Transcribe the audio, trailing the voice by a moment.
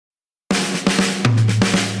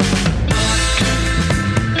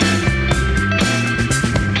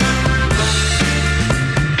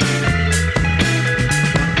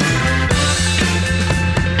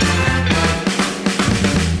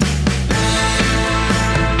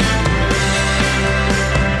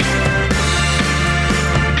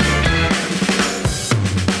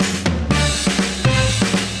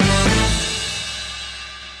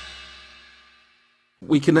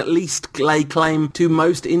we can at least lay claim to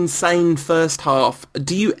most insane first half.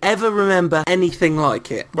 Do you ever remember anything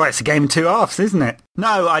like it? Well, it's a game of two halves, isn't it?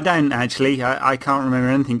 No, I don't actually. I can't remember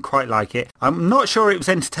anything quite like it. I'm not sure it was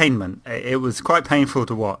entertainment. It was quite painful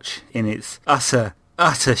to watch in its utter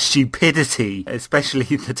stupidity,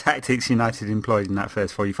 especially the tactics United employed in that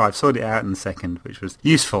first 45. Sorted it out in the second, which was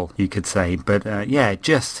useful, you could say. But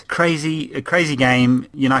just a crazy game.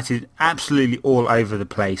 United absolutely all over the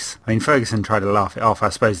place. I mean, Ferguson tried to laugh it off. I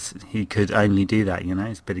suppose he could only do that,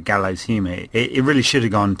 it's a bit of gallows humour. It really should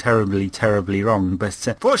have gone terribly, terribly wrong. But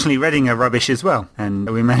fortunately, Reading are rubbish as well, and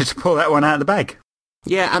we managed to pull that one out of the bag.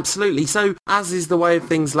 Yeah, absolutely. So, as is the way of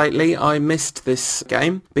things lately, I missed this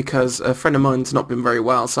game because a friend of mine's not been very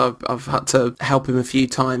well, so I've had to help him a few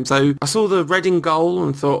times. So, I saw the Reading goal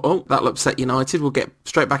and thought, oh, that'll upset United. We'll get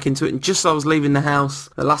straight back into it. And just as I was leaving the house,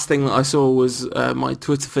 the last thing that I saw was my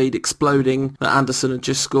Twitter feed exploding that Anderson had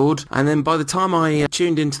just scored. And then by the time I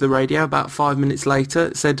tuned into the radio, about 5 minutes later,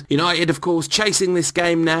 it said, United, of course, chasing this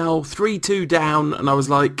game now, 3-2 down. And I was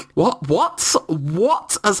like,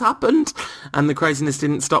 what has happened? And the craziness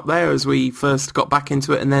didn't stop there as we first got back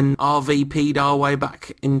into it and then RVP'd our way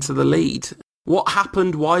back into the lead. What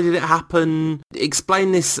happened? Why did it happen?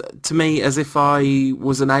 Explain this to me as if I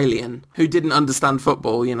was an alien who didn't understand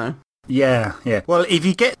football, Yeah. Well, if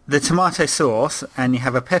you get the tomato sauce and you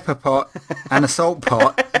have a pepper pot and a salt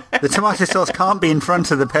pot, the tomato sauce can't be in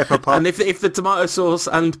front of the pepper pot. And if the tomato sauce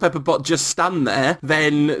and pepper pot just stand there,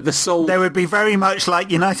 then the salt... They would be very much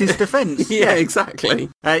like United's defence. Yeah, exactly.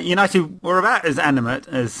 United were about as animate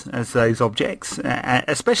as those objects,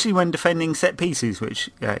 especially when defending set pieces,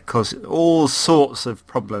 which cause all sorts of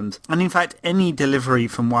problems. And in fact, any delivery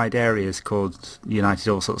from wide areas caused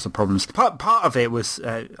United all sorts of problems. Part of it was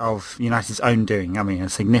of United's own doing. I mean, a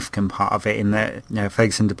significant part of it in that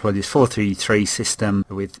Ferguson deployed this 4-3-3 system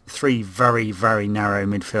with 3 very, very narrow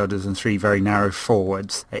midfielders and 3 very narrow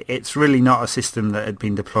forwards. It's really not a system that had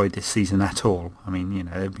been deployed this season at all. I mean,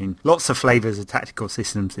 there have been lots of flavours of tactical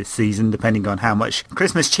systems this season, depending on how much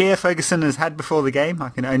Christmas cheer Ferguson has had before the game, I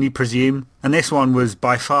can only presume. And this one was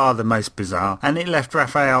by far the most bizarre. And it left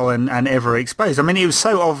Raphael and Evra exposed. I mean, it was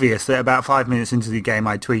so obvious that about 5 minutes into the game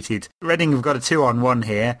I tweeted, Reading have got a 2-on-1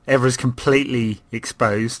 here. Evra's completely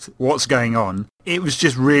exposed. What's going on? It was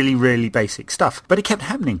just really, really basic stuff. But it kept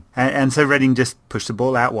happening. And so Reading just pushed the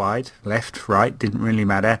ball out wide, left, right, didn't really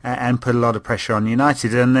matter, and put a lot of pressure on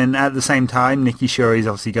United. And then at the same time, Nicky Shuri's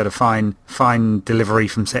obviously got a fine delivery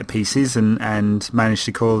from set pieces and managed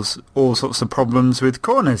to cause all sorts of problems with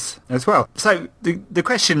corners as well. So the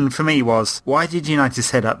question for me was, why did United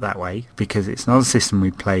set up that way? Because it's not a system we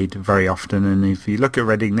played very often. And if you look at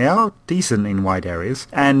Reading, they are decent in wide areas.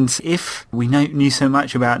 And if we knew so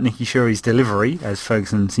much about Nicky Shuri's delivery, as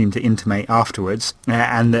Ferguson seemed to intimate afterwards,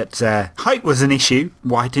 and that height was an issue,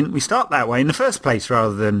 why didn't we start that way in the first place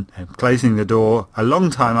rather than closing the door a long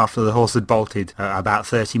time after the horse had bolted, about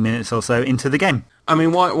 30 minutes or so into the game? I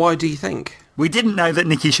mean, why do you think? We didn't know that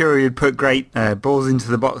Nicky Shuri had put great balls into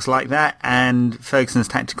the box like that, and Ferguson's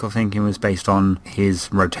tactical thinking was based on his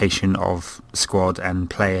rotation of squad and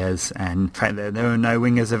players and the fact that there were no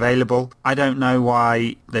wingers available. I don't know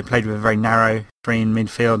why they played with a very narrow 3 in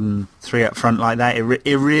midfield and 3 up front like that.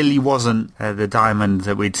 It really wasn't the diamond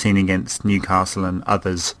that we'd seen against Newcastle and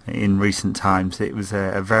others in recent times. It was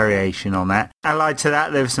a variation on that. Allied to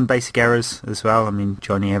that, there were some basic errors as well. I mean,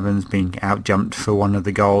 Johnny Evans being out-jumped for one of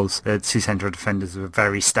the goals. The 2 central defenders were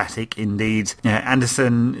very static indeed.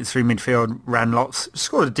 Anderson, through midfield, ran lots,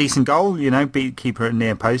 scored a decent goal, beat keeper at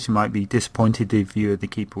near post. You might be disappointed if you were the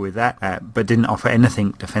keeper with that, but didn't offer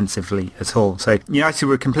anything defensively at all. So United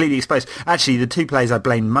were completely exposed. Actually, the 2 players I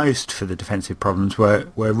blamed most for the defensive problems were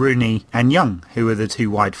Rooney and Young, who were the 2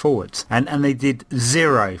 wide forwards. And they did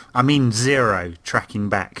zero tracking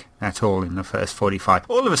back at all in the first 45.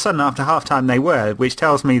 All of a sudden, after half-time, they were, which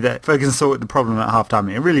tells me that Ferguson saw the problem at half-time.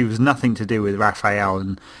 It really was nothing to do with Raphael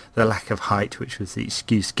and the lack of height, which was the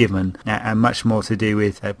excuse given, and much more to do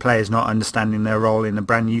with players not understanding their role in a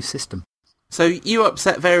brand new system. So you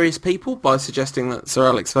upset various people by suggesting that Sir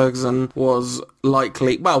Alex Ferguson was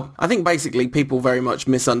likely... Well, I think basically people very much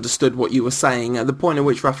misunderstood what you were saying. At the point at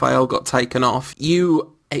which Raphael got taken off,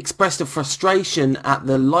 you expressed a frustration at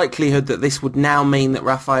the likelihood that this would now mean that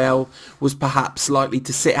Raphael was perhaps likely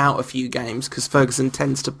to sit out a few games because Ferguson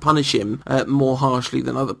tends to punish him more harshly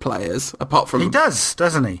than other players, apart from... He does,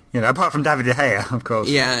 doesn't he? Apart from David De Gea, of course.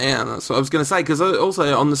 Yeah, that's what I was going to say, because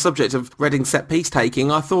also on the subject of Reading set-piece taking,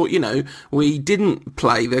 I thought, we didn't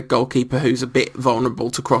play the goalkeeper who's a bit vulnerable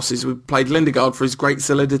to crosses. We played Lindegaard for his great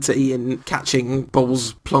solidity in catching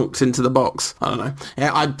balls plonked into the box. I don't know.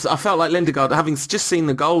 Yeah, I felt like Lindegaard, having just seen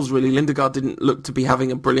the goals, really. Lindegaard didn't look to be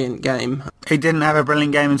having a brilliant game. He didn't have a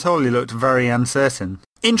brilliant game at all. He looked very uncertain.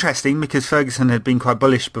 Interesting, because Ferguson had been quite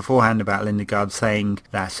bullish beforehand about Lindegaard, saying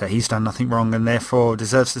that he's done nothing wrong and therefore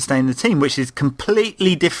deserves to stay in the team, which is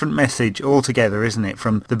completely different message altogether, isn't it,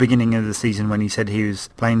 from the beginning of the season when he said he was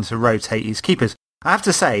planning to rotate his keepers. I have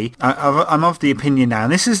to say, I'm of the opinion now,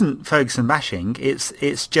 and this isn't Ferguson bashing,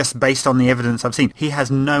 it's just based on the evidence I've seen. He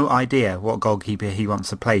has no idea what goalkeeper he wants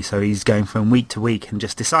to play, so he's going from week to week and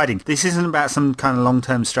just deciding. This isn't about some kind of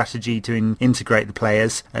long-term strategy to integrate the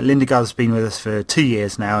players. Lindegaard's been with us for 2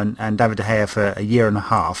 years now, and David De Gea for a year and a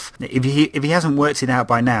half. If he hasn't worked it out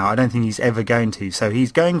by now, I don't think he's ever going to, so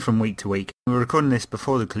he's going from week to week. We're recording this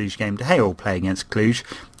before the Cluj game. De Gea will play against Cluj.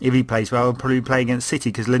 If he plays well, he'll probably play against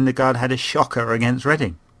City, because Lindegaard had a shocker against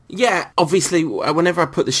Reading. Yeah, obviously, whenever I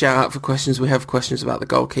put the shout out for questions, we have questions about the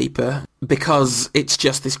goalkeeper, because it's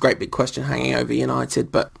just this great big question hanging over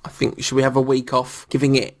United. But I think, should we have a week off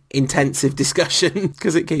giving it intensive discussion,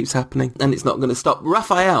 because it keeps happening and it's not going to stop.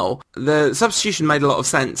 Raphael, the substitution made a lot of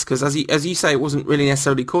sense, because as you say, it wasn't really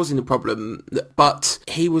necessarily causing the problem, but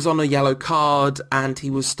he was on a yellow card and he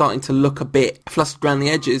was starting to look a bit flustered around the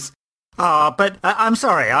edges. But I'm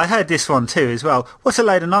sorry, I heard this one too as well. What a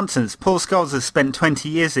load of nonsense. Paul Scholes has spent 20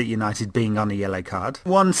 years at United being on a yellow card.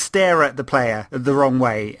 One stare at the player the wrong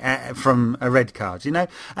way from a red card, you know?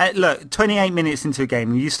 Look, 28 minutes into a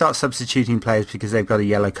game, you start substituting players because they've got a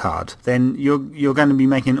yellow card, then you're going to be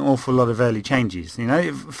making an awful lot of early changes, you know?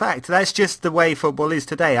 In fact, that's just the way football is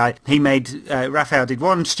today. Raphael did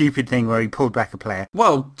one stupid thing where he pulled back a player.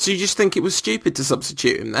 Well, so you just think it was stupid to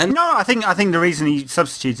substitute him then? No, I think the reason he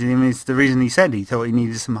substituted him is the reason he said he thought he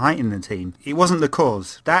needed some height in the team. It wasn't the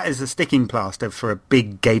cause. That is a sticking plaster for a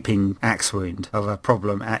big gaping axe wound of a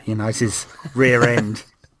problem at United's rear end.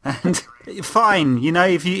 And fine, you know,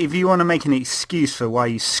 if you want to make an excuse for why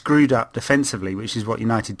you screwed up defensively, which is what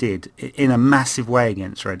United did in a massive way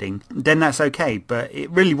against Reading, then that's okay, but it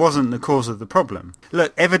really wasn't the cause of the problem.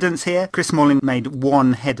 Look, evidence here, Chris Smalling made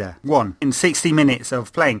one header, in 60 minutes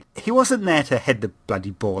of playing. He wasn't there to head the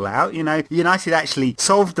bloody ball out, you know. United actually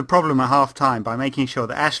solved the problem at half-time by making sure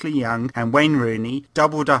that Ashley Young and Wayne Rooney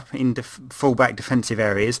doubled up in full-back defensive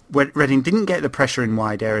areas. Reading didn't get the pressure in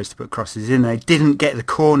wide areas to put crosses in, they didn't get the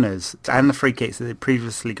corners and the free kicks that they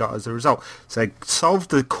previously got as a result. So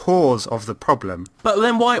solved the cause of the problem. But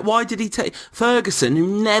then why did he take Ferguson,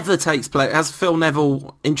 who never takes play, as Phil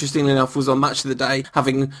Neville, interestingly enough, was on Match of the Day,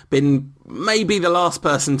 having been maybe the last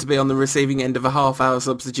person to be on the receiving end of a half-hour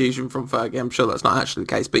substitution from Fergie. I'm sure that's not actually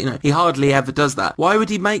the case, but you know, he hardly ever does that. Why would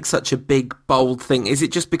he make such a big, bold thing? Is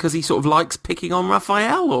it just because he sort of likes picking on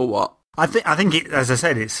Raphael, or what? I think it, as I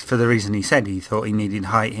said, it's for the reason he said. He thought he needed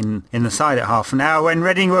height in the side at half an hour when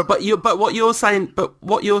Reading were... But what you're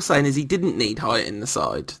saying is he didn't need height in the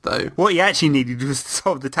side, though. What he actually needed was to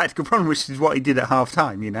solve the tactical problem, which is what he did at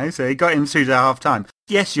half-time, you know? So he got him through to half-time.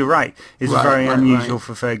 Yes, you're right. It's very unusual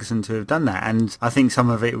for Ferguson to have done that, and I think some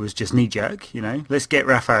of it was just knee-jerk, you know? Let's get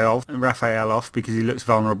Raphael off because he looks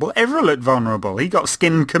vulnerable. Everyone looked vulnerable. He got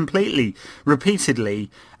skinned completely,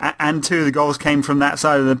 repeatedly, and 2 of the goals came from that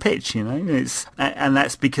side of the pitch, you know? And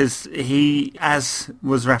that's because he, as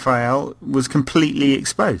was Raphael, was completely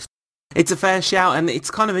exposed. It's a fair shout, and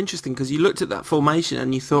it's kind of interesting because you looked at that formation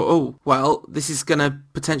and you thought, oh, well, this is going to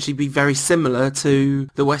potentially be very similar to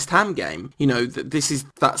the West Ham game. You know, this is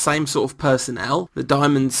that same sort of personnel. The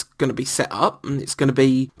Diamond's going to be set up and it's going to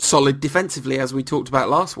be solid defensively, as we talked about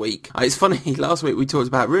last week. It's funny, last week we talked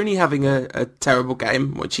about Rooney having a terrible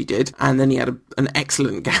game, which he did, and then he had an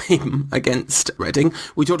excellent game against Reading.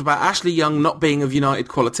 We talked about Ashley Young not being of United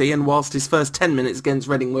quality, and whilst his first 10 minutes against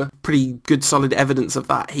Reading were pretty good, solid evidence of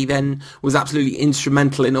that, he then was absolutely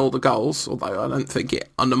instrumental in all the goals, although I don't think it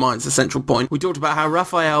undermines the central point. We talked about how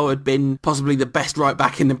Raphael had been possibly the best right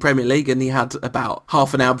back in the Premier League, and he had about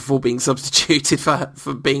half an hour before being substituted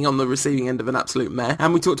for being on the receiving end of an absolute mare.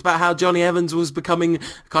 And we talked about how Johnny Evans was becoming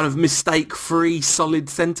kind of mistake-free, solid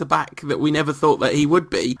centre-back that we never thought that he would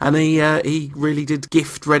be, and he really did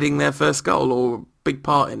gift Reading their first goal, or big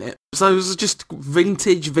part in it. So it was just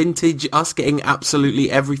vintage us getting absolutely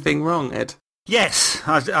everything wrong, Ed. Yes,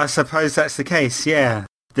 I suppose that's the case, yeah.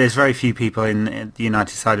 There's very few people in the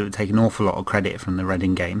United side who would take an awful lot of credit from the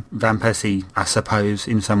Reading game. Van Persie, I suppose,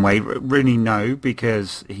 in some way. Rooney, no,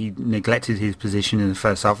 because he neglected his position in the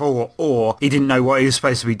first half, or he didn't know what he was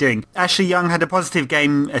supposed to be doing. Ashley Young had a positive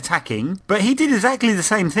game attacking, but he did exactly the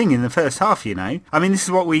same thing in the first half, you know. I mean, this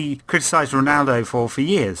is what we criticised Ronaldo for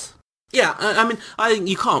years. Yeah, I mean, I think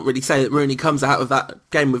you can't really say that Rooney comes out of that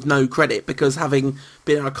game with no credit, because having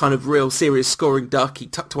been a kind of real serious scoring duck, he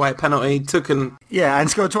tucked away a penalty, and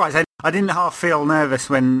scored twice. I didn't half feel nervous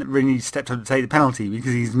when Rooney stepped up to take the penalty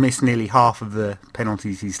because he's missed nearly half of the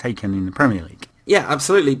penalties he's taken in the Premier League. Yeah,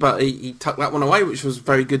 absolutely, but he tucked that one away, which was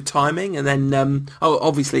very good timing. And then,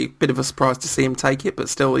 obviously, a bit of a surprise to see him take it, but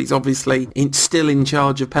still, he's obviously still in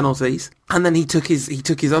charge of penalties. And then he took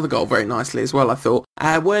his other goal very nicely as well, I thought.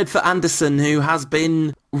 Word for Anderson, who has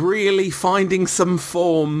been really finding some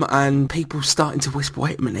form, and people starting to whisper,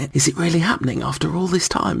 wait a minute, is it really happening after all this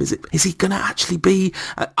time? Is he going to actually be...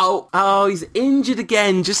 he's injured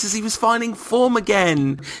again, just as he was finding form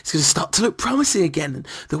again. It's going to start to look promising again, and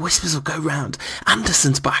the whispers will go round.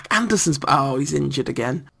 Anderson's back, oh, he's injured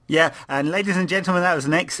again. Yeah, and ladies and gentlemen, that was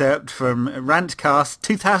an excerpt from Rantcast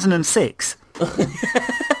 2006.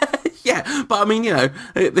 Yeah, but I mean,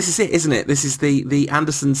 this is it, isn't it? This is the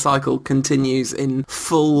Anderson cycle continues in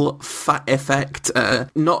full fat effect,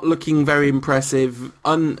 not looking very impressive,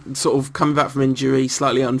 sort of coming back from injury,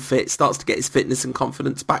 slightly unfit, starts to get his fitness and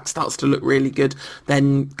confidence back, starts to look really good,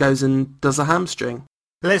 then goes and does a hamstring.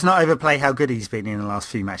 Let's not overplay how good he's been in the last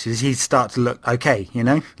few matches. He's started to look okay,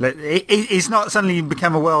 He's not suddenly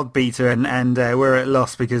become a world beater and we're at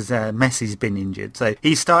loss because Messi's been injured. So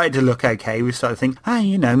he's started to look okay. We've started to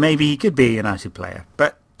think, maybe he could be a United player.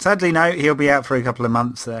 But sadly, no, he'll be out for a couple of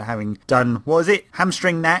months having done, what was it?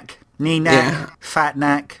 Hamstring knack? Knee knack? Fat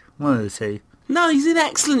knack? One of the two. No, he's in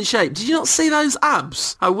excellent shape. Did you not see those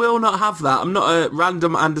abs? I will not have that. I'm not a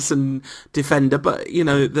random Anderson defender, but,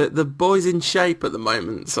 the boy's in shape at the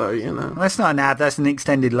moment, so, Well, that's not an ab, that's an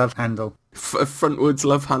extended love handle. Frontwards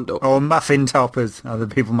love handle. Or muffin top, as other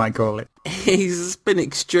people might call it. He's been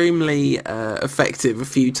extremely effective a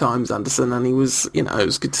few times, Anderson, and he was, it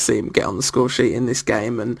was good to see him get on the score sheet in this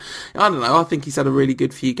game. And I don't know, I think he's had a really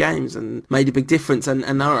good few games and made a big difference.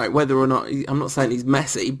 And all right, whether or not, I'm not saying he's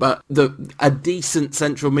Messi, but a decent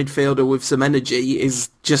central midfielder with some energy is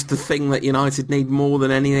just the thing that United need more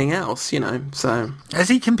than anything else, so. Has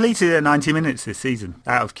he completed 90 minutes this season,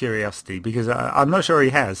 out of curiosity? Because I'm not sure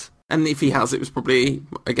he has. And if he has, it was probably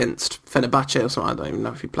against Fenerbahce or something. I don't even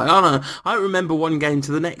know if he played. I don't know. I remember one game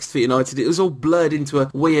to the next for United. It was all blurred into a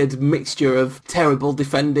weird mixture of terrible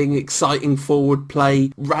defending, exciting forward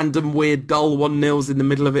play, random weird dull 1-0s in the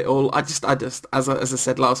middle of it all. I just, as I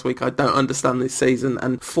said last week, I don't understand this season.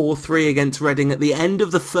 And 4-3 against Reading at the end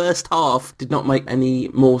of the first half did not make any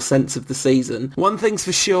more sense of the season. One thing's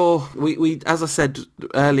for sure, we as I said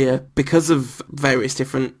earlier, because of various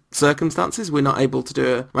different circumstances, we're not able to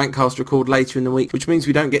do a Rantcast record later in the week, which means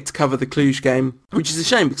we don't get to cover the Cluj game, which is a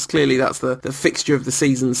shame because clearly that's the fixture of the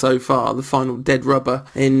season so far, the final dead rubber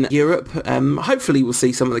in Europe. Hopefully we'll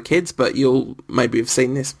see some of the kids, but you'll maybe have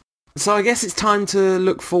seen this. So I guess it's time to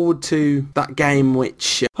look forward to that game,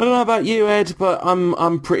 which I don't know about you, Ed, but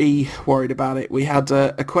I'm pretty worried about it. We had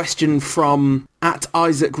a question from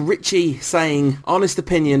 @Isaac Ritchie saying, honest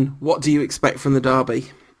opinion, what do you expect from the derby?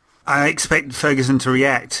 I expect Ferguson to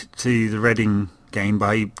react to the Reading game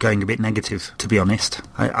by going a bit negative, to be honest.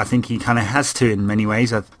 I think he kind of has to in many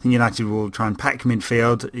ways. I think United will try and pack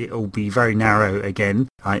midfield. It will be very narrow again.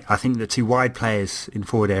 I think the two wide players in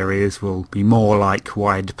forward areas will be more like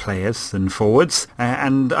wide players than forwards.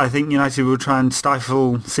 And I think United will try and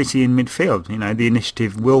stifle City in midfield. The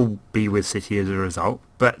initiative will be with City as a result.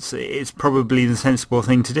 But it's probably the sensible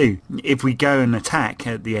thing to do. If we go and attack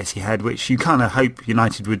at the Etihad, which you kind of hope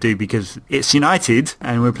United would do because it's United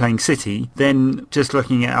and we're playing City, then just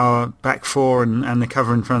looking at our back four and the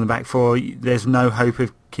cover in front of the back four, there's no hope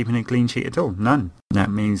of keeping a clean sheet at all. None.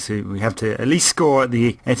 That means we have to at least score at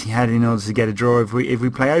the Etihad in order to get a draw if we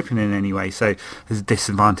play open in any way. So there's a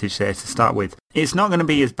disadvantage there to start with. It's not going to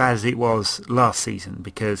be as bad as it was last season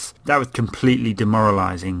because that was completely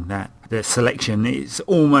demoralising. The selection, it's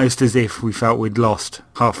almost as if we felt we'd lost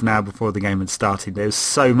half an hour before the game had started. There was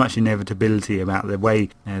so much inevitability about the way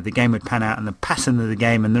the game would pan out and the pattern of the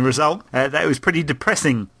game and the result. That was pretty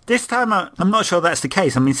depressing. This time, I'm not sure that's the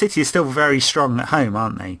case. I mean, City is still very strong at home,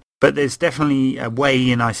 aren't they? But there's definitely a way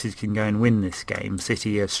United can go and win this game.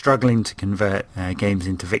 City are struggling to convert games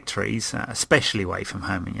into victories, especially away from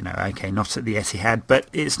home. Okay, not at the Etihad, but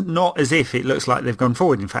it's not as if it looks like they've gone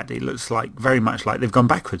forward. In fact, it looks like very much like they've gone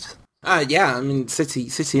backwards. Yeah, I mean, City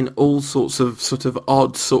in all sorts of sort of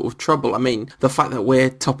odd sort of trouble. I mean, the fact that we're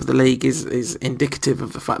top of the league is indicative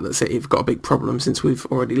of the fact that City have got a big problem since we've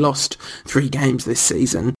already lost 3 games this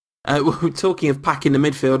season. We're talking of packing the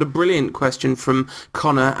midfield. A brilliant question from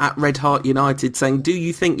Connor at Red Heart United saying, do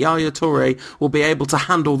you think Yaya Toure will be able to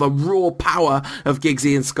handle the raw power of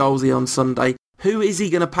Giggsy and Scholesy on Sunday? Who is he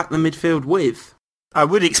going to pack the midfield with? I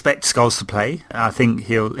would expect Scholes to play. I think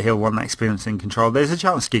he'll want that experience and control. There's a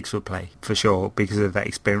chance Giggs will play, for sure, because of that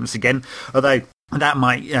experience again. Although, That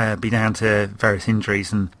might be down to various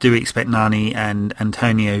injuries, and do we expect Nani and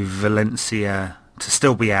Antonio Valencia to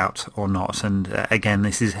still be out or not? And again,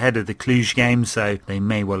 this is ahead of the Cluj game, so they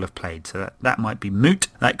may well have played. So that might be moot,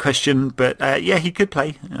 that question. But yeah, he could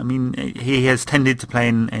play. I mean, he has tended to play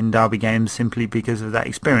in derby games simply because of that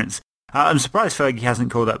experience. I'm surprised Fergie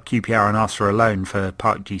hasn't called up QPR and asked for a loan for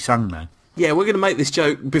Park Ji-sung, though. Yeah, we're going to make this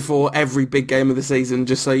joke before every big game of the season,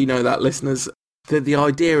 just so you know that, listeners. The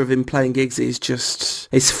idea of him playing Giggsy is just,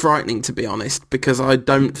 it's frightening, to be honest, because I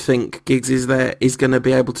don't think Giggs is going to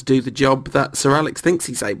be able to do the job that Sir Alex thinks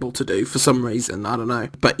he's able to do for some reason. I don't know.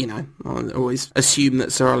 But, I always assume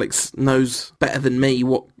that Sir Alex knows better than me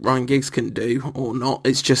what Ryan Giggs can do or not.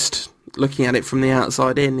 It's just, looking at it from the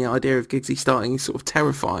outside in, the idea of Giggsy starting is sort of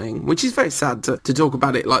terrifying, which is very sad to talk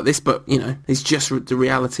about it like this, but, it's just the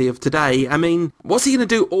reality of today. I mean, what's he going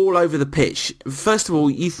to do all over the pitch? First of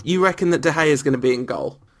all, you reckon that De Gea is going to be in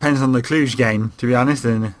goal? Depends on the Cluj game, to be honest.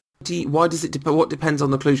 Why does it depend? What depends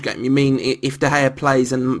on the Cluj game? You mean if De Gea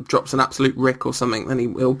plays and drops an absolute rick or something, then he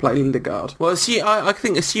will play Lindegaard? Well, I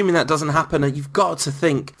think assuming that doesn't happen, you've got to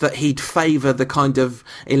think that he'd favour the kind of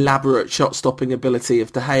elaborate shot-stopping ability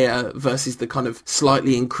of De Gea versus the kind of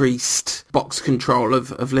slightly increased box control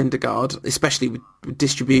of Lindegaard, especially with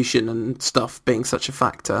distribution and stuff being such a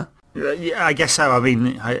factor. Yeah, I guess so. I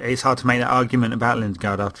mean, it's hard to make that argument about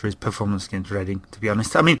Lindegaard after his performance against Reading, to be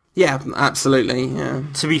honest. I mean, yeah, absolutely, yeah.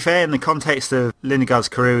 To be fair, in the context of Lindegaard's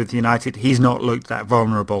career with United, he's not looked that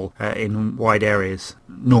vulnerable in wide areas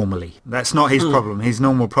normally. That's not his problem. His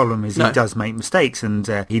normal problem is he does make mistakes, and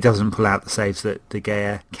he doesn't pull out the saves that De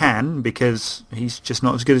Gea can because he's just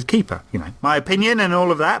not as good as keeper. My opinion and all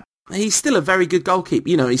of that. He's still a very good goalkeeper.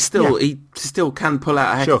 He still can pull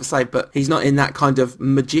out a heck of a save, but he's not in that kind of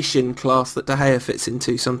magician class that De Gea fits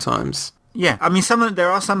into sometimes. Yeah, I mean, there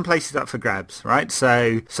are some places up for grabs, right?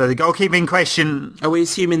 So the goalkeeping question... Are we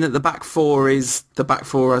assuming that the back four is the back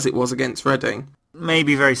four as it was against Reading?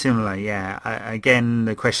 Maybe very similar, yeah. Again,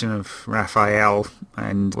 the question of Raphael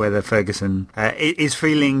and whether Ferguson is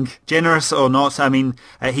feeling generous or not. I mean,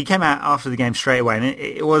 he came out after the game straight away, and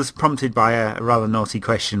it was prompted by a rather naughty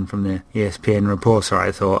question from the ESPN reporter,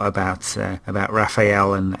 I thought, about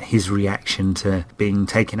Raphael and his reaction to being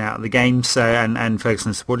taken out of the game. So, and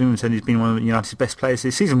Ferguson supported him and said he's been one of United's best players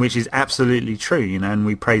this season, which is absolutely true, and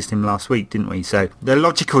we praised him last week, didn't we? So the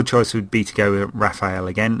logical choice would be to go with Raphael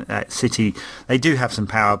again. City, they do have some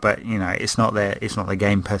power, but it's not their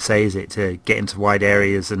game per se, is it, to get into wide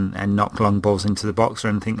areas and knock long balls into the box or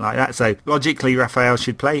anything like that. So logically Raphael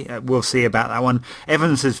should play. We'll see about that one.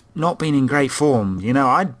 Evans has not been in great form.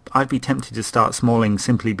 I'd be tempted to start Smalling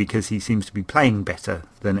simply because he seems to be playing better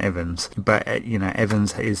than Evans, but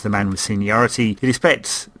Evans is the man with seniority. You'd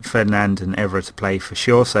expect Ferdinand and Evra to play for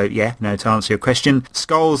sure, so yeah, to answer your question,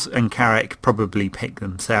 Scholes and Carrick probably pick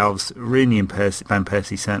themselves. Rooney and Van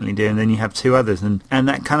Persie certainly do, and then you have two others, and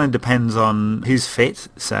that kind of depends on who's fit.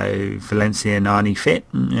 So Valencia and Nani fit,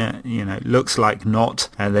 looks like not.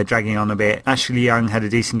 They're dragging on a bit. Ashley Young had a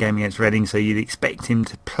decent game against Reading, so you'd expect him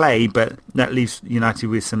to play, but that leaves United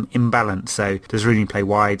with some imbalance. So does Rooney play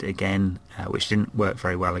wide again? Which didn't work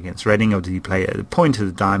very well against Reading, or did he play at the point of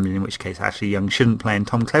the diamond, in which case Ashley Young shouldn't play and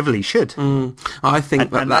Tom Cleverley should? I think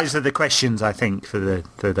those are the questions, I think, for the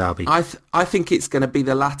derby. I think it's going to be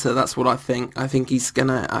the latter. That's what I think. I think he's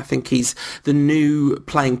the new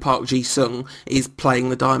playing Park Ji-sung is playing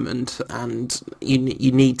the diamond, and you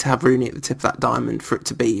need to have Rooney at the tip of that diamond for it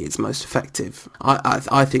to be its most effective.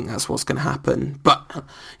 I think that's what's going to happen. But,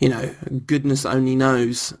 goodness only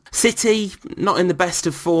knows. City, not in the best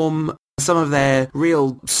of form. Some of their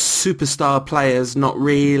real superstar players not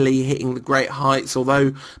really hitting the great heights,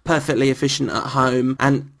 although perfectly efficient at home,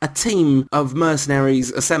 and a team of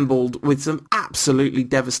mercenaries assembled with some absolutely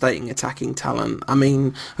devastating attacking talent. I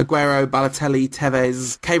mean, Aguero, Balotelli,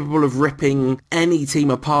 Tevez, capable of ripping any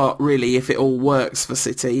team apart, really, if it all works for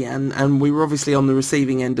City, and we were obviously on the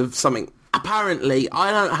receiving end of something. Apparently, I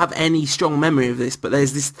don't have any strong memory of this, but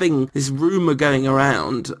there's this rumour going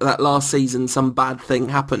around that last season some bad thing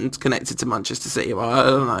happened connected to Manchester City. Well, I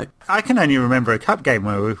don't know. I can only remember a cup game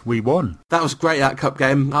where we won. That was great, that cup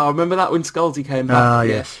game. I remember that when Scalzi came back.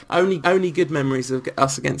 Yes. Only good memories of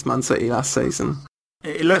us against Man City last season.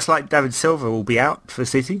 It looks like David Silva will be out for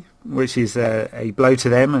City, which is a blow to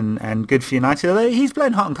them and good for United. Although he's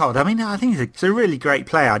blown hot and cold. I mean, I think he's a really great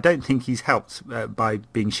player. I don't think he's helped by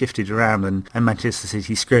being shifted around and Manchester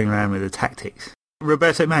City screwing around with the tactics.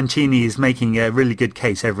 Roberto Mancini is making a really good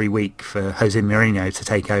case every week for Jose Mourinho to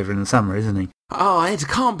take over in the summer, isn't he? Oh, Ed,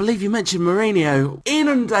 I can't believe you mentioned Mourinho.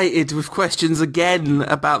 Inundated with questions again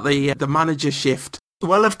about the manager shift.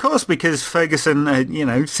 Well, of course, because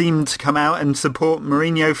Ferguson, seemed to come out and support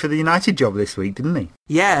Mourinho for the United job this week, didn't he?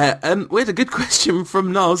 Yeah, we had a good question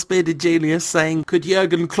from Niles, Bearded Genius, saying, could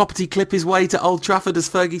Jurgen Kloppity clip his way to Old Trafford as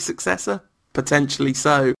Fergie's successor? Potentially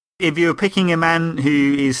so. If you were picking a man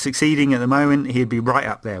who is succeeding at the moment, he'd be right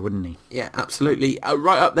up there, wouldn't he? Yeah, absolutely.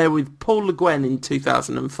 Right up there with Paul Le Guen in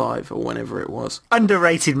 2005 or whenever it was.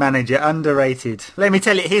 Underrated manager, underrated. Let me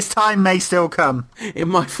tell you, his time may still come. In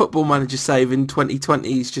my Football Manager save in 2020,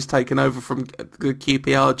 he's just taken over from the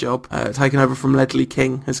QPR job, taken over from Ledley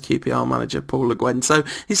King as QPR manager, Paul Le Guen. So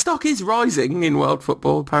his stock is rising in world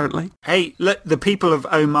football, apparently. Hey, look, the people of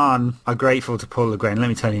Oman are grateful to Paul Le Guen, let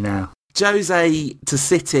me tell you now. Jose to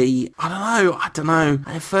City, I don't know.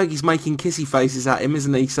 Fergie's making kissy faces at him,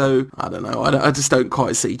 isn't he? So, I don't know. I just don't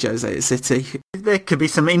quite see Jose at City. There could be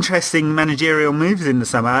some interesting managerial moves in the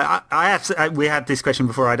summer. We had this question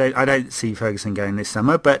before. I don't see Ferguson going this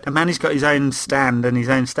summer, but a man who's got his own stand and his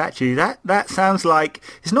own statue, that sounds like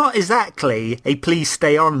it's not exactly a please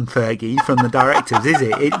stay on Fergie from the directors, is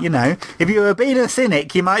it? If you were being a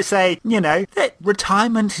cynic, you might say, that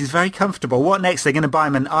retirement is very comfortable. What next? They're going to buy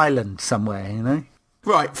him an island somewhere,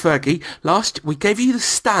 Right, Fergie, last we gave you the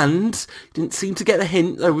stand, didn't seem to get the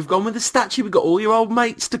hint, though we've gone with the statue, we got all your old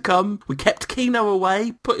mates to come, we kept Keno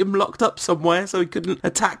away, put him locked up somewhere so he couldn't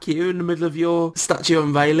attack you in the middle of your statue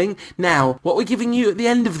unveiling. Now, what we're giving you at the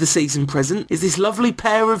end of the season present is this lovely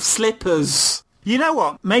pair of slippers. You know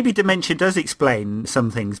what? Maybe dementia does explain some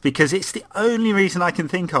things, because it's the only reason I can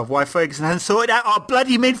think of why Ferguson hasn't sorted out our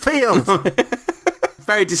bloody midfield.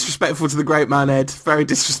 Very disrespectful to the great man, Ed. Very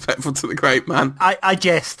disrespectful to the great man. I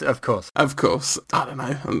jest, of course. Of course. I don't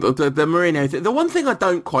know. The Mourinho thing. The one thing I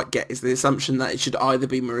don't quite get is the assumption that it should either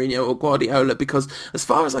be Mourinho or Guardiola, because as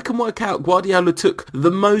far as I can work out, Guardiola took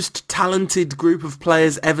the most talented group of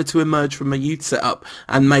players ever to emerge from a youth setup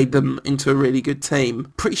and made them into a really good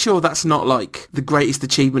team. Pretty sure that's not like the greatest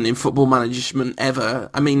achievement in football management ever.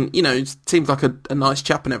 I mean, he seems like a nice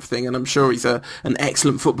chap and everything, and I'm sure he's an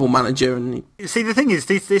excellent football manager. And see, the thing is,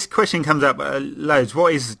 this question comes up loads.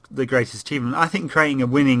 What is the greatest achievement? I think creating a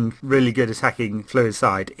winning, really good attacking fluid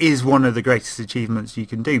side is one of the greatest achievements you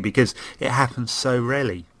can do, because it happens so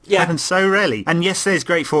rarely. Yeah. It happens so rarely. And yes, there's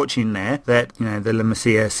great fortune there that, the La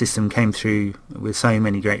Masia system came through with so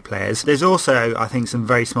many great players. There's also, I think, some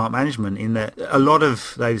very smart management in that a lot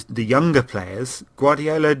of the younger players,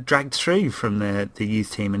 Guardiola dragged through from the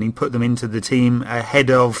youth team, and he put them into the team ahead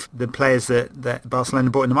of the players that Barcelona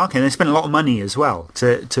bought in the market. And they spent a lot of money as well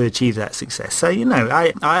to achieve that success. So,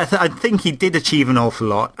 I think he did achieve an awful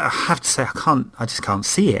lot. I have to say, I just can't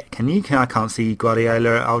see it. Can you? I can't see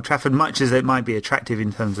Guardiola at Old Trafford, much as it might be attractive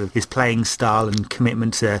in terms of his playing style and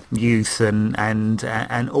commitment to youth and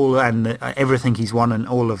all, and everything he's won and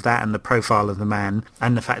all of that, and the profile of the man,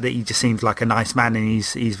 and the fact that he just seems like a nice man, and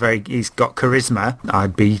he's got charisma.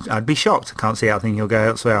 I'd be shocked. I can't see. I think he'll go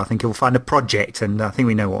elsewhere. I think he'll find a project, and I think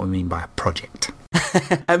we know what we mean by a project.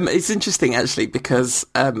 It's interesting actually, because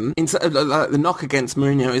the knock against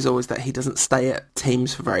Mourinho is always that he doesn't stay at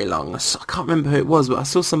teams for very long. I can't remember who it was, but I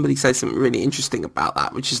saw somebody say something really interesting about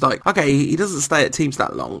that, which is like, okay, he doesn't stay at teams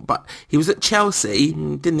that long, but he was at Chelsea,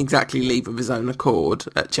 didn't exactly leave of his own accord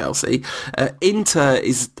at Chelsea. Inter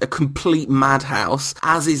is a complete madhouse,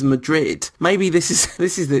 as is Madrid. Maybe this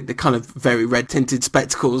is the kind of very red tinted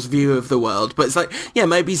spectacles view of the world, but it's like, yeah,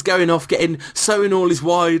 maybe he's going off sowing all his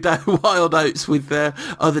wild oats with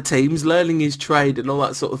other teams, learning his trade and all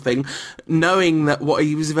that sort of thing, knowing that what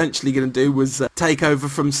he was eventually going to do was take over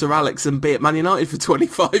from Sir Alex and be at Man United for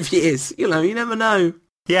 25 years. You never know.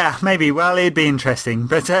 Yeah, maybe. Well, it'd be interesting,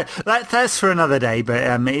 but that's for another day. But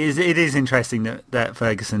it is interesting that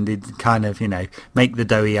Ferguson did kind of, make the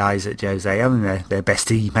doughy eyes at Jose. I mean, they're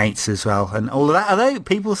bestie mates as well, and all of that. Although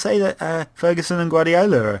people say that Ferguson and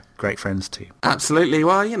Guardiola are great friends too. Absolutely.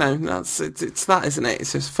 Well, it's that, isn't it?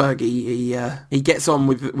 It's just Fergie. He gets on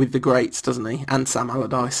with the greats, doesn't he? And Sam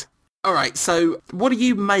Allardyce. All right. So, what do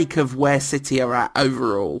you make of where City are at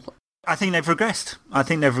overall? I think they've regressed. I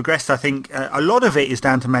think a lot of it is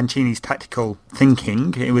down to Mancini's tactical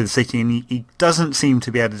thinking with City, and he doesn't seem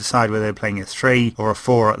to be able to decide whether they're playing a 3 or a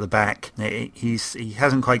 4 at the back. He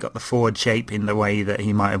hasn't quite got the forward shape in the way that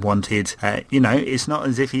he might have wanted. It's not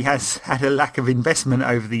as if he has had a lack of investment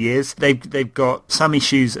over the years. They've got some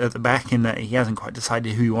issues at the back in that he hasn't quite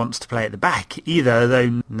decided who he wants to play at the back either,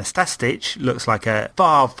 though Nastasic looks like a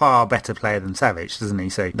far, far better player than Savic, doesn't he?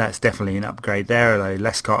 So that's definitely an upgrade there, although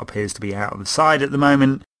Lescott appears to be out of the side at the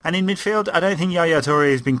moment. And in midfield, I don't think Yaya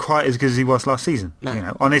Toure has been quite as good as he was last season.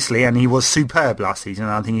 No. Honestly, and he was superb last season.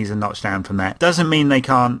 I think he's a notch down from that. Doesn't mean they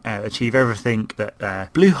can't achieve everything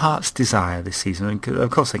that Blue Hearts desire this season. And of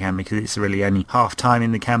course they can, because it's really only half time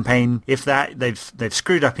in the campaign. If that, they've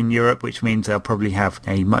screwed up in Europe, which means they'll probably have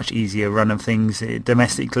a much easier run of things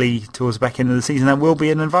domestically towards the back end of the season. That will be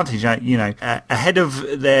an advantage. Ahead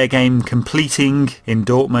of their game completing in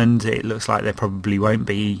Dortmund, it looks like they probably won't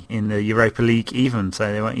be in the Europa League even,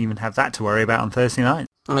 so they won't even have that to worry about on Thursday night.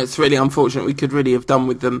 And it's really unfortunate. We could really have done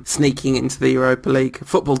with them sneaking into the Europa League.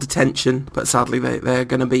 Football detention, but sadly they're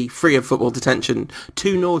going to be free of football detention.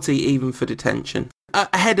 Too naughty even for detention.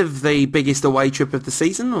 Ahead of the biggest away trip of the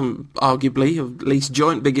season, arguably, or at least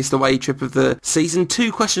joint biggest away trip of the season,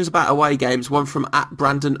 2 questions about away games, one from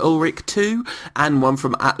 @BrandonUlrich2 and one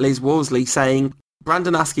from @Liz Worsley, saying,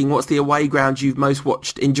 Brandon asking what's the away ground you've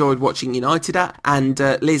most enjoyed watching United at, and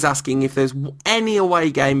Liz asking if there's any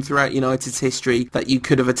away game throughout United's history that you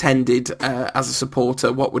could have attended as a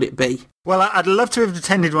supporter, what would it be? Well, I'd love to have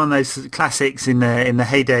attended one of those classics in the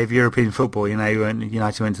heyday of European football, when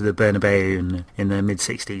United went to the Bernabeu in the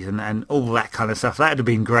mid-60s and all that kind of stuff. That would have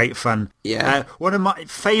been great fun. Yeah. One of my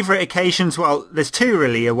favourite occasions, well, there's 2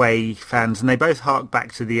 really away fans, and they both hark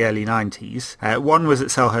back to the early 90s. One was at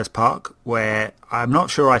Selhurst Park, where I'm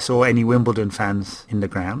not sure I saw any Wimbledon fans in the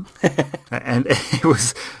ground. And it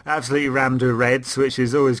was absolutely rammed with Reds, which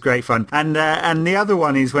is always great fun. And the other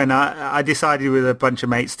one is when I decided with a bunch of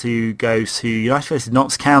mates to go to United versus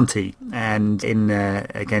Notts County, and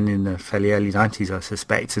again in the fairly early 90s, I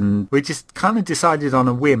suspect, and we just kind of decided on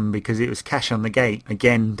a whim because it was cash on the gate,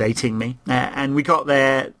 again dating me, and we got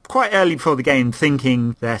there quite early before the game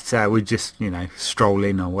thinking that we'd just stroll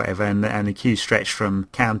in or whatever, and the queue stretched from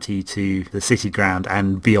County to the City ground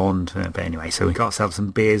and beyond, but anyway, so we got ourselves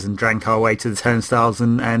some beers and drank our way to the turnstiles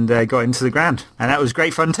and got into the ground, and that was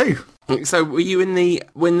great fun too. So were you in the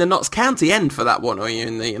Notts County end for that one, or were you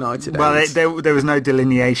in the United end? Well, there was no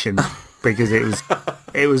delineation because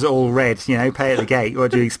it was all red, pay at the gate.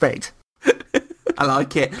 What do you expect? I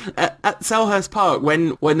like it. At Selhurst Park,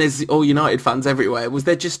 when there's all United fans everywhere, was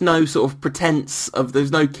there just no sort of pretense of,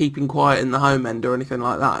 there's no keeping quiet in the home end or anything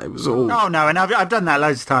like that? It was all... Oh, no, and I've done that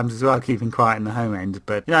loads of times as well, keeping quiet in the home end,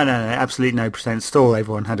 but no, absolutely no pretense at all.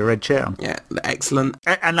 Everyone had a red shirt on. Yeah, excellent.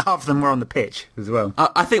 And half of them were on the pitch as well.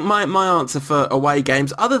 I think my answer for away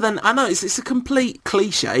games, other than, I know it's a complete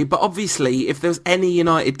cliche, but obviously if there was any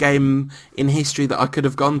United game in history that I could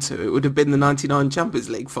have gone to, it would have been the 99 Champions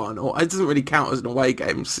League final. It doesn't really count as an away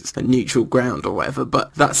game, it's a neutral ground or whatever,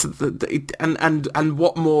 but that's and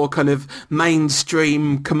what more kind of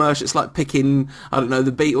mainstream commercial, it's like picking, I don't know,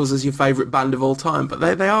 the Beatles as your favourite band of all time, but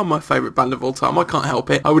they are my favourite band of all time. I can't help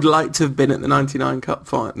it. I would like to have been at the 99 Cup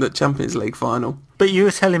final, the Champions League final. But you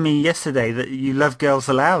were telling me yesterday that you love Girls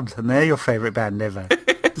Aloud and they're your favourite band ever.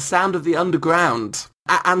 The sound of the underground.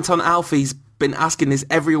 Anton Alfie's been asking this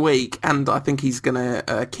every week, and I think he's going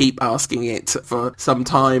to keep asking it for some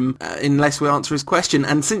time unless we answer his question.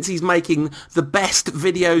 And since he's making the best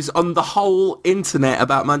videos on the whole internet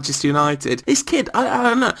about Manchester United, this kid, I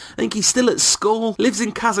don't know, I think he's still at school, lives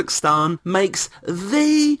in Kazakhstan, makes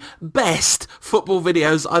the best football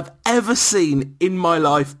videos I've ever seen in my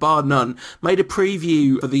life, bar none. Made a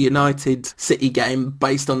preview for the United City game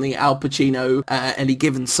based on the Al Pacino Any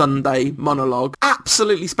Given Sunday monologue.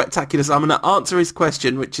 Absolutely spectacular. So I'm going to answer his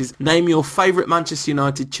question, which is name your favourite Manchester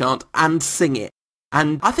United chant and sing it.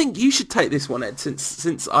 And I think you should take this one, Ed,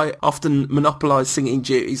 since I often monopolise singing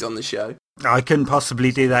duties on the show. I couldn't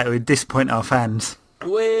possibly do that. It would disappoint our fans.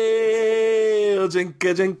 We'll drink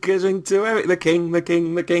a drink to Eric the King, the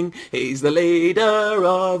King, the King. He's the leader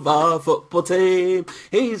of our football team.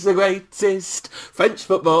 He's the greatest French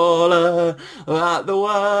footballer that the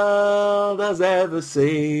world has ever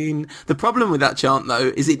seen. The problem with that chant,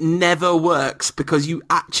 though, is it never works because you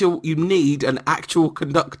need an actual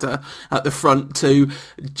conductor at the front to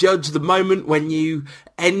judge the moment when you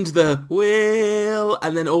end the will,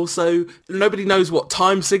 and then also nobody knows what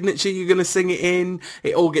time signature you're going to sing it in.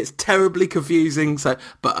 It all gets terribly confusing. So,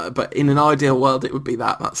 but in an ideal world, it would be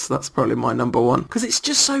that. That's probably my number one because it's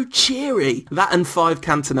just so cheery. That and Five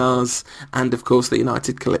Cantonars, and of course the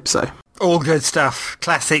United Calypso. All good stuff.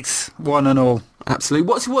 Classics, one and all. Absolutely.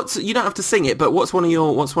 What's you don't have to sing it, but what's one of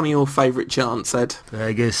your favourite chants, Ed?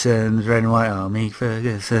 Ferguson's Red and White Army.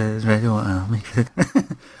 Ferguson's Red and White Army.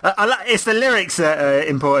 It's the lyrics that are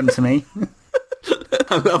important to me.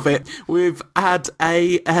 I love it. We've had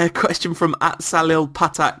a question from @Salil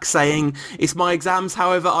Patak saying, it's my exams,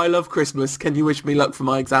 however, I love Christmas. Can you wish me luck for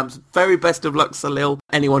my exams? Very best of luck, Salil.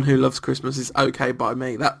 Anyone who loves Christmas is okay by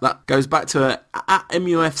me. That goes back to a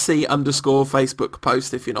 @MUFC_ Facebook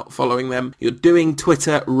post. If you're not following them, you're doing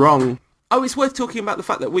Twitter wrong. Oh, it's worth talking about the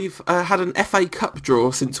fact that we've had an FA Cup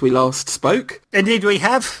draw since we last spoke. Indeed we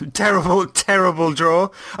have. Terrible, terrible draw.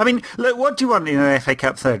 I mean, look, what do you want in an FA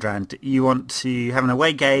Cup third round? You want to have an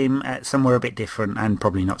away game at somewhere a bit different and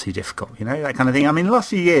probably not too difficult, that kind of thing. I mean, the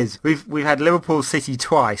last few years, we've had Liverpool City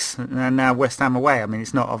twice and now West Ham away. I mean,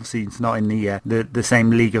 it's not in the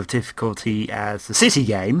same league of difficulty as the City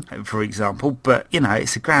game, for example, but,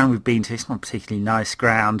 it's a ground we've been to. It's not a particularly nice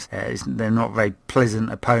ground. They're not a very pleasant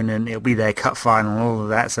opponent. It'll be their cup final and all of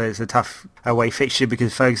that, so it's a tough away fixture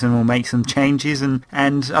because Ferguson will make some changes and I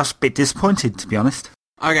was a bit disappointed, to be honest.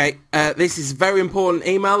 Okay, this is a very important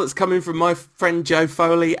email that's coming from my friend Joe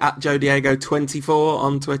Foley @JoeDiego24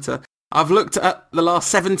 on Twitter. I've looked at the last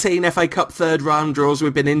 17 FA Cup third round draws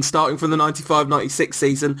we've been in, starting from the 95-96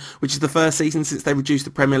 season, which is the first season since they reduced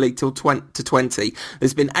the Premier League to 20.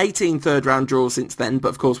 There's been 18 third round draws since then, but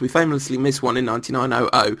of course we famously missed one in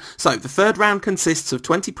 99-00. So the third round consists of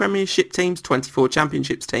 20 Premiership teams, 24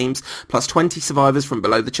 Championships teams, plus 20 survivors from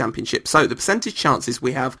below the Championship. So the percentage chances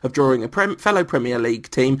we have of drawing a fellow Premier League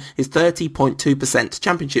team is 30.2%,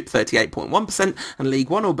 Championship 38.1%, and League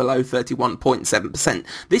One or below 31.7%.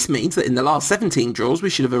 This means that in the last 17 draws we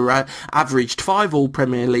should have averaged 5 all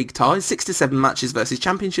Premier League ties, 6 to 7 matches versus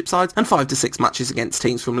Championship sides, and 5 to 6 matches against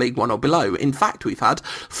teams from League One or below. In fact, we've had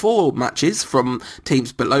 4 matches from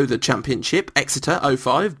teams below the Championship: Exeter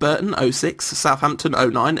 05, Burton 06, Southampton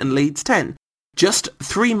 09, and Leeds 10. Just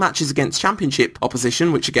 3 matches against Championship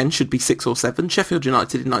opposition, which again should be 6 or 7, Sheffield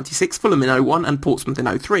United in 96, Fulham in 01 and Portsmouth in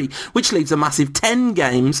 03, which leaves a massive 10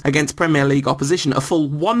 games against Premier League opposition, a full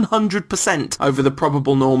 100% over the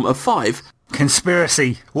probable norm of 5.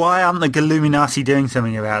 Conspiracy. Why aren't the Illuminati doing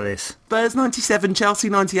something about this? Spurs 97, Chelsea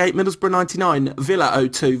 98, Middlesbrough 99, Villa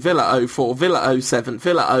 02, Villa 04, Villa 07,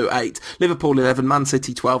 Villa 08, Liverpool 11, Man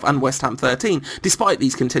City 12 and West Ham 13. Despite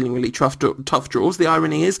these continually tough draws, the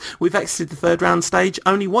irony is we've exited the third round stage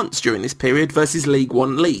only once during this period versus League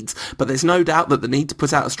One Leeds, but there's no doubt that the need to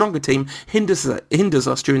put out a stronger team hinders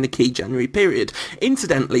us during the key January period.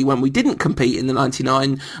 Incidentally, when we didn't compete in the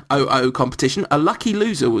 99-00 competition, a lucky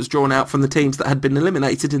loser was drawn out from the teams that had been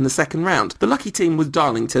eliminated in the second round. The lucky team was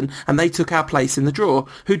Darlington, and they took our place in the draw.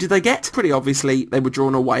 Who did they get? Pretty obviously, they were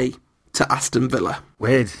drawn away to Aston Villa.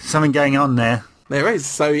 Weird. Something going on there. There is.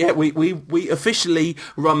 So yeah, we officially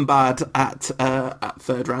run bad at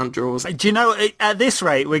third round draws. Do you know, at this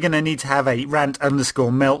rate, we're going to need to have a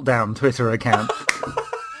rant_meltdown Twitter account.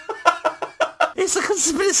 It's a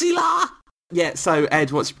conspiracy law. Yeah, so Ed,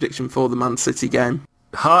 what's your prediction for the Man City game?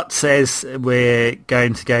 Hart says we're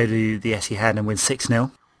going to go to the Etihad and win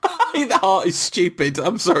 6-0. The Hart is stupid,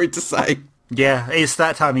 I'm sorry to say. Yeah, it's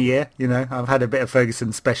that time of year, I've had a bit of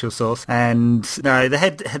Ferguson's special sauce, and no, the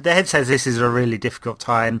head says this is a really difficult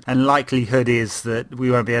time, and likelihood is that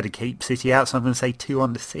we won't be able to keep City out, so I'm going to say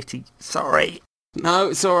 2-1 to City. Sorry. No,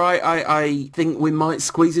 it's all right. I think we might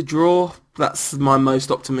squeeze a draw. That's my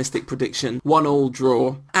most optimistic prediction. 1-1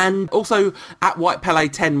 draw. And also,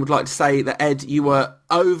 @WhitePele10 would like to say that, Ed, you were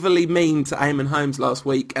overly mean to Eamon Holmes last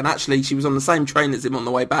week, and actually she was on the same train as him on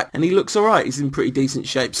the way back, and he looks all right. He's in pretty decent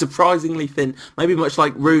shape. Surprisingly thin. Maybe much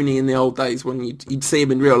like Rooney in the old days when you'd see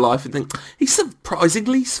him in real life and think, he's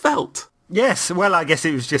surprisingly svelte. Yes, well, I guess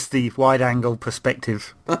it was just the wide-angle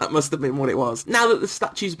perspective. That must have been what it was. Now that the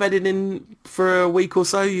statue's bedded in for a week or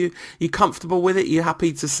so, you comfortable with it? You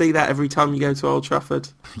happy to see that every time you go to Old Trafford?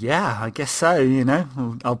 Yeah, I guess so,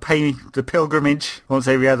 I'll pay the pilgrimage once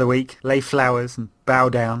every other week, lay flowers and bow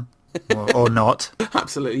down. Or not.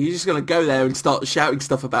 Absolutely. You're just going to go there and start shouting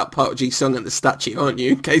stuff about Park Ji-sung at the statue, aren't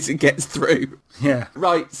you, in case it gets through? Yeah.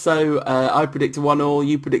 Right, so I predict a 1-1,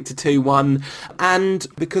 you predict a 2-1, and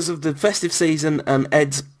because of the festive season and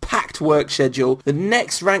Ed's packed work schedule, the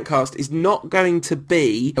next Rantcast is not going to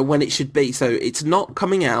be when it should be. So it's not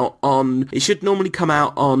coming out it should normally come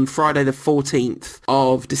out on Friday the 14th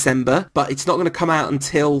of December, but it's not going to come out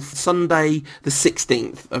until Sunday the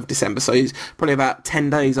 16th of December. So it's probably about 10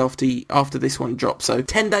 days after this one drops. So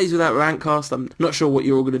 10 days without Rantcast. I'm not sure what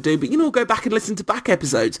you're all going to do, but go back and listen to back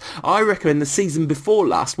episodes. I recommend the season before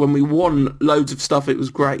last when we won loads of stuff. It was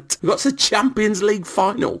great. We got to the Champions League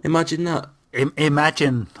final. Imagine that.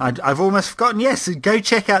 Imagine. I've almost forgotten. Yes, go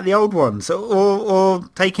check out the old ones, or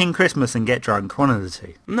take in Christmas and get drunk. One of the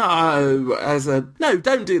two. No,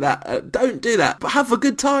 don't do that. Don't do that. But have a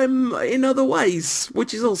good time in other ways,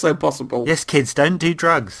 which is also possible. Yes, kids, don't do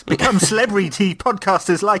drugs. Become celebrity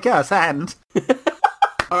podcasters like us, and...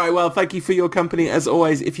 All right, well, thank you for your company. As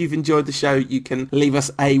always, if you've enjoyed the show, you can leave us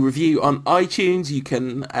a review on iTunes. You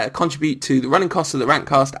can contribute to the running costs of the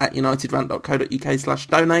Rantcast at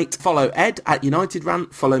unitedrant.co.uk/donate. Follow Ed at United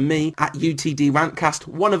Rant. Follow me at UTD Rantcast.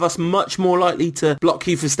 One of us much more likely to block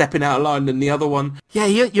you for stepping out of line than the other one. Yeah,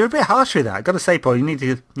 you're a bit harsh with that. I've got to say, Paul, you need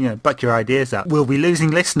to buck your ideas up. We'll be losing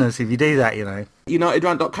listeners if you do that,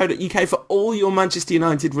 UnitedRant.co.uk for all your Manchester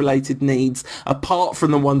United related needs, apart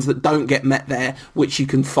from the ones that don't get met there, which you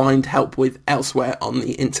can find help with elsewhere on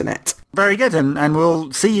the internet. Very good, and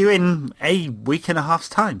we'll see you in a week and a half's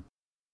time.